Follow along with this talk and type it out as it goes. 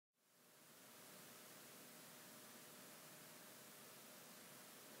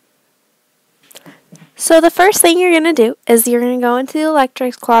So the first thing you're going to do is you're going to go into the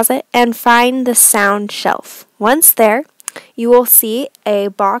electrics closet and find the sound shelf. Once there, you will see a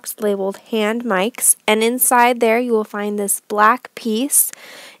box labeled hand mics, and inside there you will find this black piece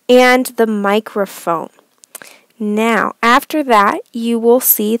and the microphone. Now, after that, you will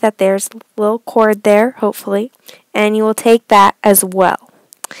see that there's a little cord there, hopefully, and you will take that as well.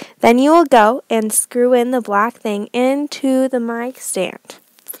 Then you will go and screw in the black thing into the mic stand.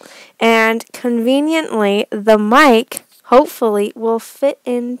 And conveniently, the mic, hopefully, will fit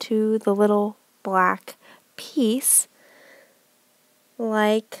into the little black piece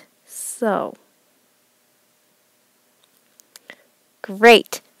like so.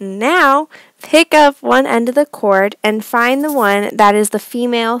 Great. Now, pick up one end of the cord and find the one that is the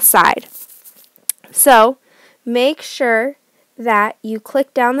female side. So, make sure that you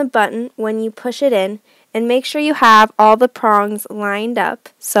click down the button when you push it in, and make sure you have all the prongs lined up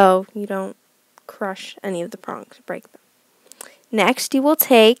so you don't crush any of the prongs, break them. Next, you will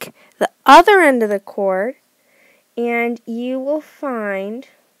take the other end of the cord and you will find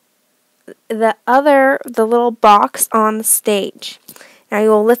the little box on the stage. Now you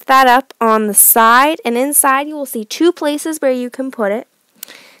will lift that up on the side, and inside you will see two places where you can put it.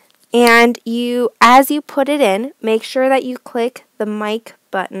 And as you put it in, make sure that you click the mic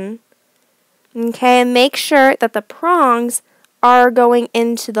button. Okay, and make sure that the prongs are going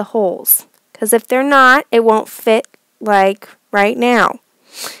into the holes, because if they're not, it won't fit like right now.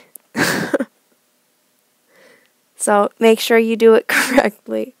 So make sure you do it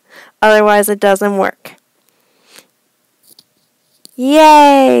correctly, otherwise it doesn't work.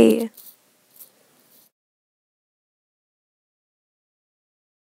 Yay!